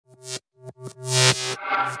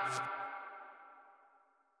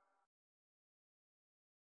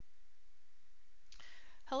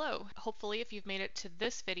hopefully if you've made it to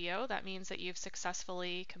this video, that means that you've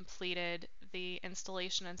successfully completed the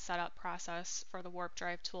installation and setup process for the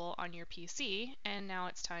WarpDrive tool on your PC, and now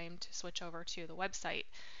it's time to switch over to the website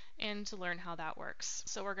and to learn how that works.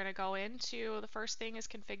 So we're going to go into, the first thing is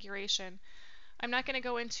configuration. I'm not going to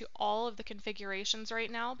go into all of the configurations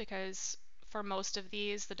right now because for most of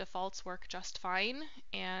these the defaults work just fine,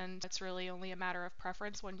 and it's really only a matter of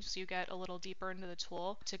preference once you get a little deeper into the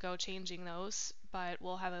tool to go changing those. But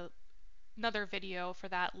we'll have another video for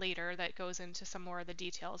that later that goes into some more of the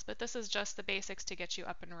details, but this is just the basics to get you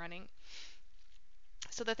up and running.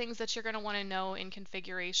 So the things that you're going to want to know in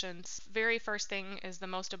configurations, very first thing is the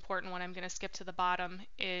most important one. I'm going to skip to the bottom,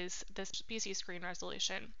 is this PC screen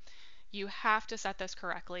resolution. You have to set this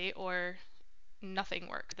correctly or nothing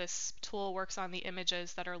works. This tool works on the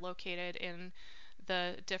images that are located in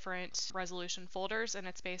the different resolution folders, and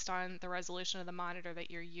it's based on the resolution of the monitor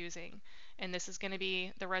that you're using. And this is going to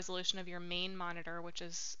be the resolution of your main monitor, which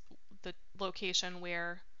is the location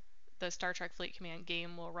where the Star Trek Fleet Command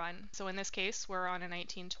game will run. So in this case, we're on a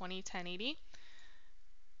 1920 1080.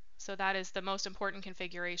 So that is the most important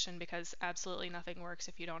configuration because absolutely nothing works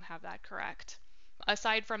if you don't have that correct.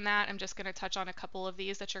 Aside from that, I'm just going to touch on a couple of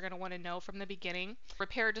these that you're going to want to know from the beginning.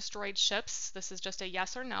 Repair destroyed ships. This is just a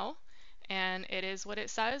yes or no, and it is what it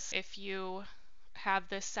says. If you have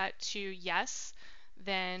this set to yes,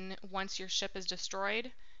 then once your ship is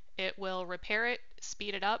destroyed, it will repair it,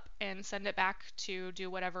 speed it up, and send it back to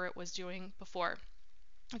do whatever it was doing before.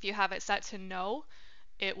 If you have it set to no,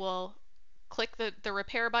 it will click the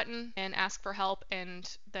repair button and ask for help and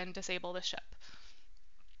then disable the ship.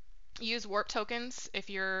 Use warp tokens. If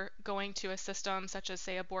you're going to a system such as,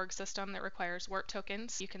 say, a Borg system that requires warp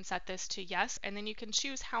tokens, you can set this to yes, and then you can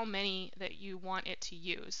choose how many that you want it to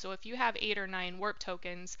use. So if you have 8 or 9 warp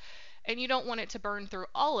tokens and you don't want it to burn through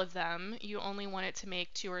all of them, you only want it to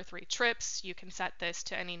make 2 or 3 trips, you can set this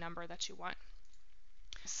to any number that you want.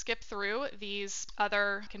 Skip through these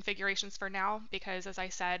other configurations for now because, as I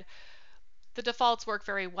said, the defaults work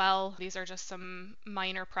very well. These are just some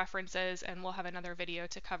minor preferences, and we'll have another video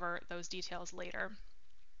to cover those details later.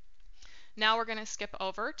 Now we're going to skip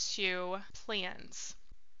over to plans.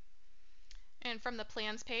 And from the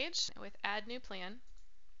plans page, with add new plan,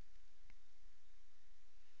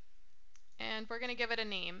 and we're going to give it a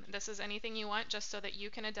name. This is anything you want just so that you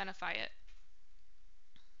can identify it.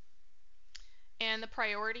 And the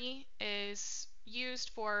priority is used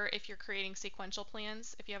for if you're creating sequential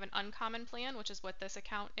plans. If you have an uncommon plan, which is what this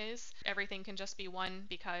account is, everything can just be 1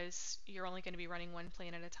 because you're only going to be running 1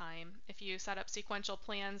 plan at a time. If you set up sequential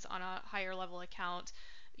plans on a higher level account,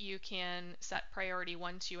 you can set priority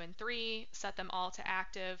 1, 2, and 3, set them all to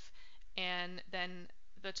active, and then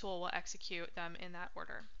the tool will execute them in that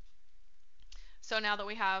order. So now that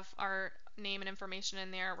we have our name and information in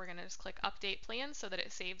there, we're going to just click Update Plan so that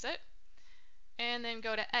it saves it. And then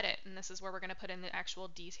go to Edit, and this is where we're going to put in the actual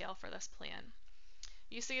detail for this plan.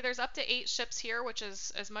 You see there's up to 8 ships here, which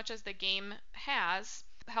is as much as the game has.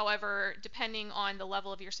 However, depending on the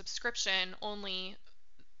level of your subscription, only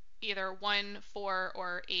either 1, 4,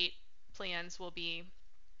 or 8 plans will be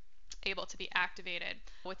able to be activated.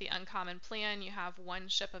 With the uncommon plan, you have 1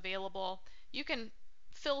 ship available. You can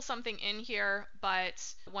fill something in here, but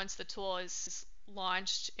once the tool is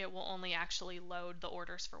launched, it will only actually load the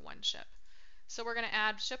orders for 1 ship. So we're going to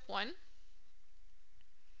add ship 1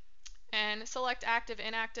 and select active,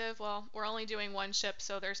 inactive. Well, we're only doing 1 ship,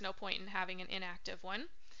 so there's no point in having an inactive one.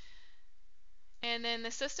 And then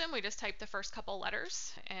the system, we just type the first couple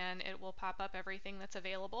letters and it will pop up everything that's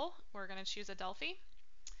available. We're going to choose Adelphi,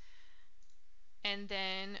 and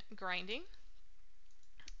then grinding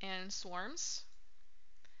and swarms,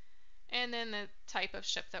 and then the type of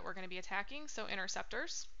ship that we're going to be attacking, so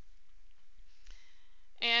interceptors.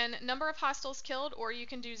 And number of hostiles killed, or you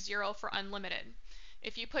can do 0 for unlimited.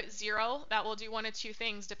 If you put 0, that will do one of 2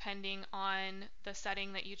 things depending on the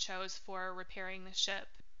setting that you chose for repairing the ship.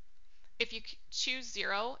 If you choose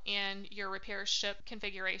 0 and your repair ship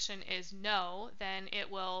configuration is no, then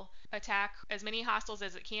it will attack as many hostiles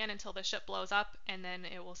as it can until the ship blows up, and then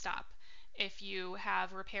it will stop. If you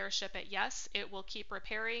have repair ship at yes, it will keep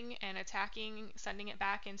repairing and attacking, sending it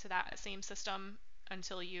back into that same system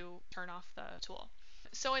until you turn off the tool.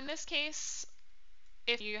 So in this case,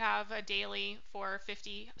 if you have a daily for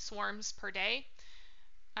 50 swarms per day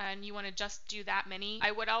and you want to just do that many,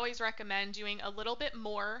 I would always recommend doing a little bit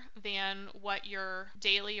more than what your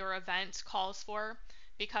daily or event calls for,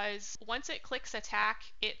 because once it clicks attack,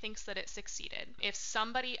 it thinks that it succeeded. If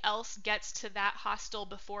somebody else gets to that hostile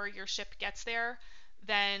before your ship gets there,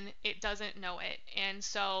 then it doesn't know it. And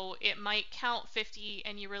so it might count 50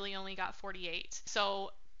 and you really only got 48.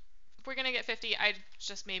 So If we're going to get 50, I'd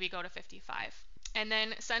just maybe go to 55. And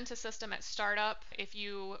then send to system at startup. If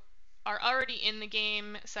you are already in the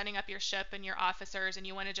game setting up your ship and your officers and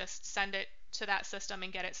you want to just send it to that system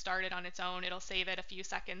and get it started on its own, it'll save it a few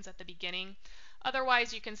seconds at the beginning.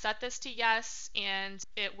 Otherwise, you can set this to yes and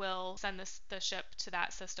it will send the ship to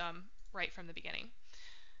that system right from the beginning.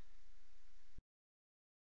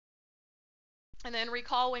 And then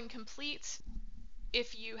recall when complete.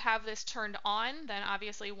 If you have this turned on, then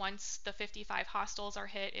obviously once the 55 hostiles are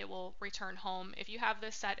hit, it will return home. If you have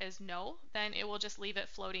this set as no, then it will just leave it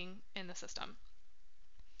floating in the system.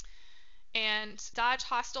 And dodge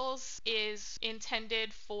hostiles is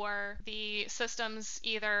intended for the systems,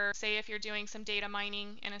 either say if you're doing some data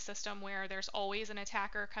mining in a system where there's always an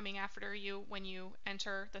attacker coming after you when you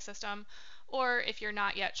enter the system, or if you're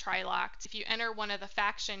not yet tri-locked. If you enter one of the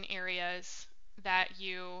faction areas that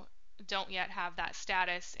you don't yet have that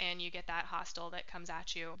status and you get that hostile that comes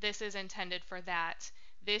at you, this is intended for that.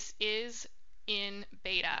 This is in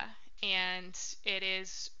beta and it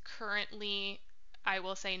is currently, I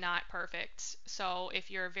will say, not perfect. So if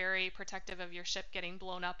you're very protective of your ship getting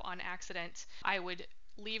blown up on accident, I would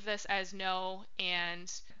leave this as no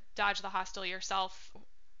and dodge the hostile yourself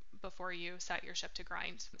before you set your ship to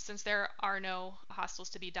grind. Since there are no hostiles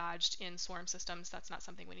to be dodged in swarm systems, that's not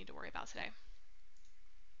something we need to worry about today.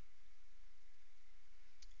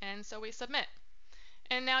 And so we submit.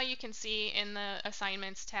 And now you can see in the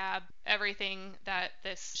assignments tab everything that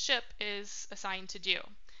this ship is assigned to do.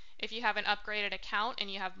 If you have an upgraded account and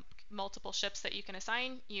you have multiple ships that you can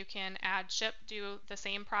assign, you can add ship, do the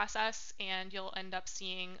same process, and you'll end up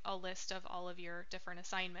seeing a list of all of your different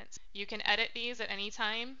assignments. You can edit these at any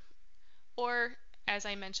time, or as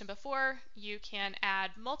I mentioned before, you can add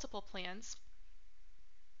multiple plans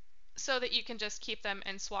so that you can just keep them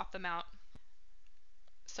and swap them out.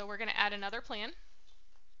 So we're going to add another plan.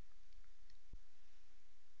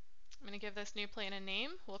 I'm going to give this new plan a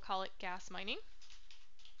name. We'll call it gas mining.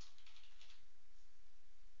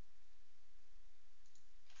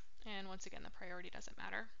 And once again, the priority doesn't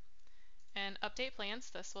matter. And update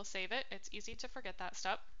plans, this will save it. It's easy to forget that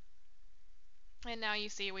step. And now you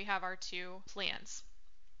see we have our two plans.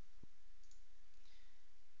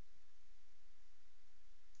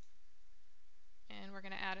 And we're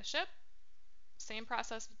going to add a ship. Same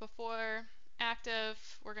process as before. Active,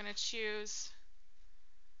 we're going to choose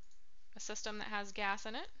a system that has gas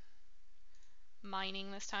in it.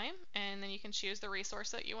 Mining this time. And then you can choose the resource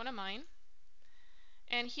that you want to mine.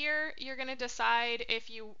 And here you're going to decide if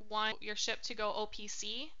you want your ship to go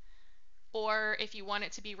OPC or if you want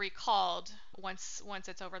it to be recalled once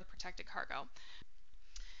it's over the protected cargo.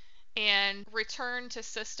 And return to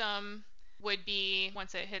system would be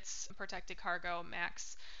once it hits protected cargo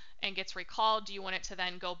max and gets recalled, do you want it to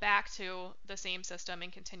then go back to the same system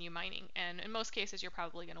and continue mining? And in most cases, you're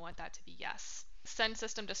probably going to want that to be yes. Send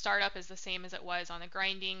system to startup is the same as it was on the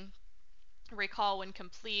grinding. Recall when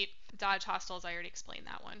complete. Dodge hostiles, I already explained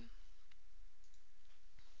that one.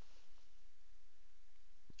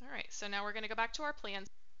 All right, so now we're going to go back to our plans.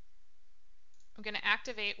 I'm going to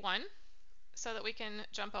activate one so that we can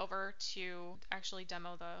jump over to actually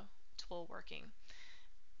demo the tool working.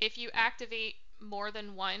 If you activate more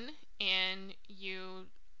than one and you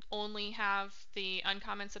only have the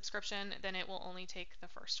uncommon subscription, then it will only take the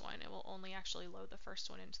first one. It will only actually load the first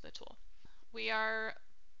one into the tool. We are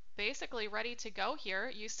basically ready to go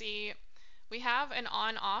here. You see we have an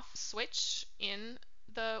on-off switch in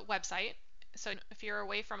the website. So if you're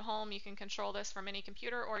away from home, you can control this from any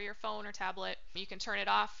computer or your phone or tablet. You can turn it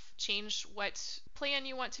off, change what plan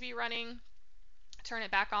you want to be running, turn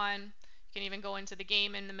it back on. You can even go into the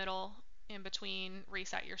game in the middle, in between,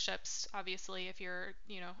 reset your ships. Obviously, if you're,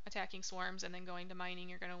 attacking swarms and then going to mining,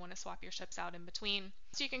 you're going to want to swap your ships out in between.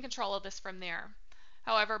 So you can control all of this from there.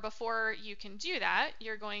 However, before you can do that,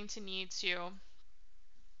 you're going to need to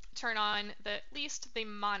turn on at least the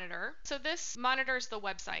monitor. So this monitors the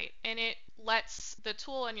website and it lets the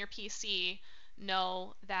tool on your PC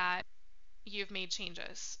know that you've made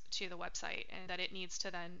changes to the website and that it needs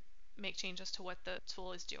to then make changes to what the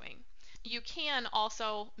tool is doing. You can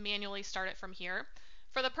also manually start it from here.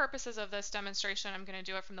 For the purposes of this demonstration, I'm going to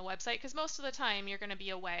do it from the website because most of the time you're going to be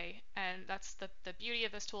away, and that's the beauty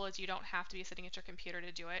of this tool is you don't have to be sitting at your computer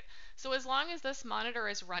to do it. So as long as this monitor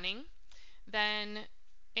is running, then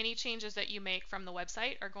any changes that you make from the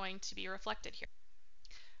website are going to be reflected here.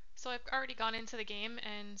 So I've already gone into the game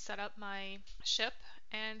and set up my ship,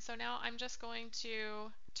 and so now I'm just going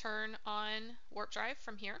to turn on WarpDrive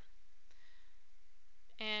from here.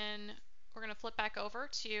 And we're going to flip back over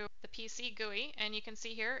to the PC GUI, and you can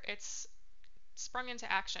see here it's sprung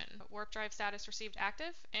into action. WarpDrive status received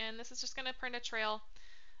active, and this is just going to print a trail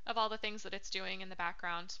of all the things that it's doing in the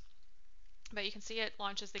background. But you can see it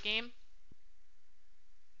launches the game,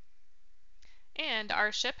 and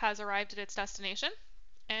our ship has arrived at its destination,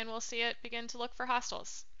 and we'll see it begin to look for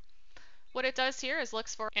hostiles. What it does here is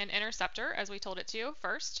looks for an interceptor, as we told it to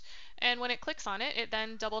first, and when it clicks on it, it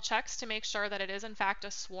then double checks to make sure that it is in fact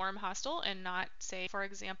a swarm hostile and not, say, for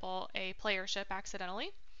example, a player ship accidentally.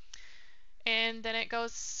 And then it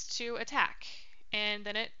goes to attack, and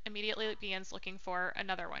then it immediately begins looking for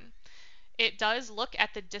another one. It does look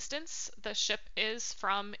at the distance the ship is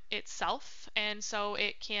from itself, and so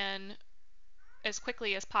it can, as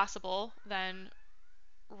quickly as possible, then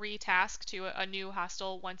retask to a new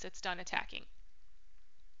hostile once it's done attacking.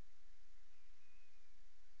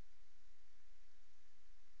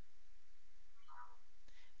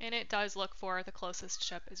 And it does look for the closest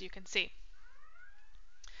ship, as you can see.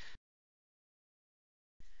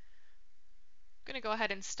 I'm going to go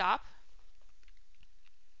ahead and stop.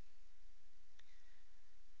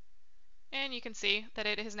 And you can see that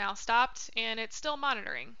it has now stopped and it's still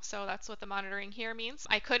monitoring. So that's what the monitoring here means.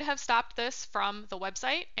 I could have stopped this from the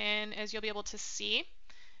website, and as you'll be able to see,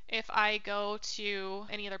 if I go to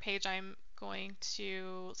any other page I'm going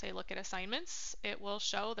to, say, look at assignments, it will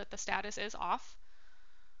show that the status is off.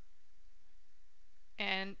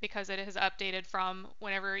 And because it has updated from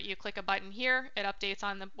whenever you click a button here, it updates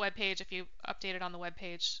on the web page. If you update it on the web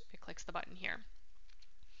page, it clicks the button here.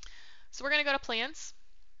 So we're going to go to plans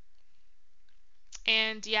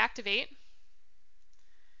and deactivate,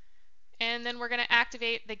 and then we're going to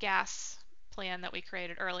activate the gas plan that we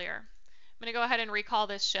created earlier. I'm going to go ahead and recall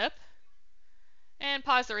this ship and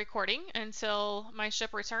pause the recording until my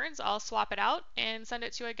ship returns. I'll swap it out and send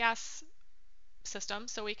it to a gas system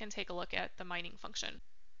so we can take a look at the mining function.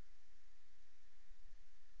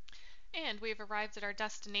 And we've arrived at our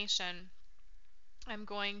destination. I'm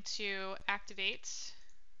going to activate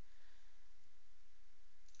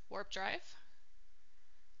WarpDrive.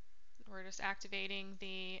 We're just activating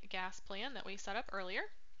the gas plan that we set up earlier.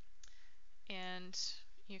 And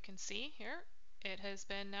you can see here, it has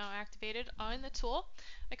been now activated on the tool.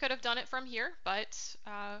 I could have done it from here, but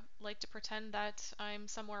like to pretend that I'm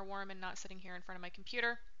somewhere warm and not sitting here in front of my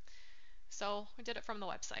computer. So we did it from the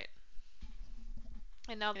website.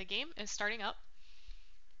 And now the game is starting up.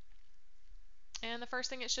 And the first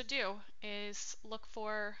thing it should do is look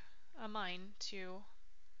for a mine to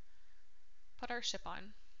put our ship on.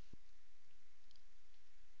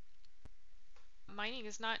 Mining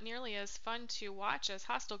is not nearly as fun to watch as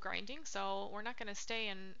hostile grinding, so we're not going to stay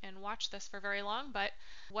and watch this for very long, but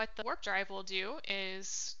what the warp drive will do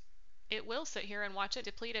is it will sit here and watch it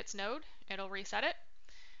deplete its node. It'll reset it.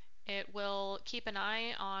 It will keep an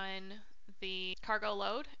eye on the cargo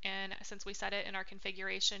load, and since we set it in our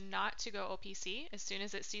configuration not to go OPC, as soon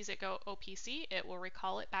as it sees it go OPC, it will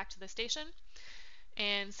recall it back to the station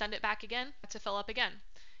and send it back again to fill up again.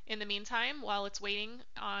 In the meantime, while it's waiting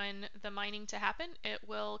on the mining to happen, it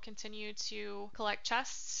will continue to collect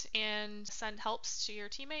chests and send helps to your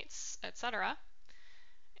teammates, etc.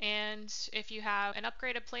 And if you have an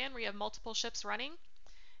upgraded plan where you have multiple ships running,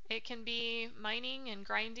 it can be mining and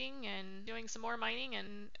grinding and doing some more mining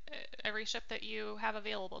and every ship that you have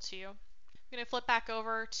available to you. I'm going to flip back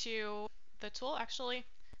over to the tool. Actually,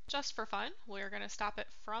 just for fun, we're going to stop it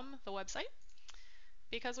from the website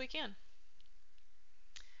because we can.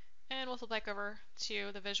 And we'll flip back over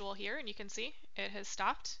to the visual here, and you can see it has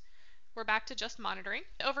stopped. We're back to just monitoring.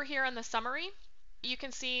 Over here on the summary, you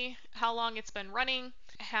can see how long it's been running,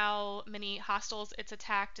 how many hostiles it's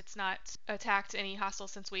attacked. It's not attacked any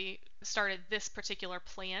hostiles since we started this particular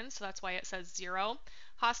plan, so that's why it says 0.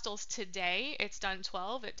 Hostiles today, it's done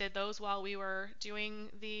 12. It did those while we were doing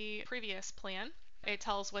the previous plan. It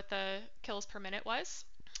tells what the kills per minute was,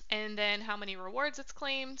 and then how many rewards it's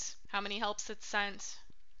claimed, how many helps it's sent.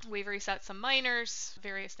 We've reset some miners,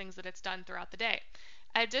 various things that it's done throughout the day.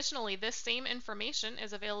 Additionally, this same information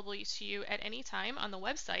is available to you at any time on the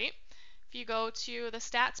website. If you go to the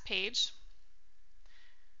stats page,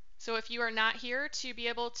 so if you are not here to be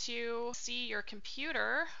able to see your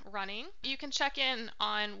computer running, you can check in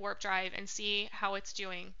on WarpDrive and see how it's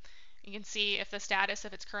doing. You can see if the status,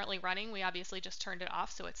 if it's currently running, we obviously just turned it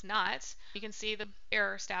off, so it's not. You can see the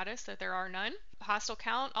error status, that there are none. Hostile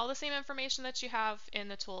count, all the same information that you have in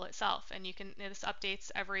the tool itself. And this updates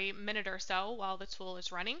every minute or so while the tool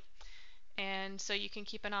is running. And so you can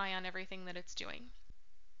keep an eye on everything that it's doing.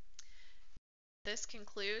 This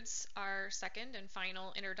concludes our second and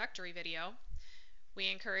final introductory video. We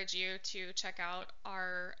encourage you to check out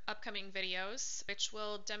our upcoming upcoming videos, which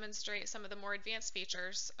will demonstrate some of the more advanced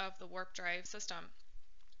features of the WarpDrive system.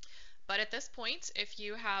 But at this point, if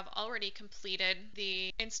you have already completed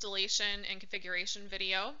the installation and configuration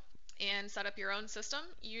video and set up your own system,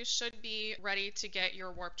 you should be ready to get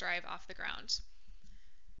your WarpDrive off the ground.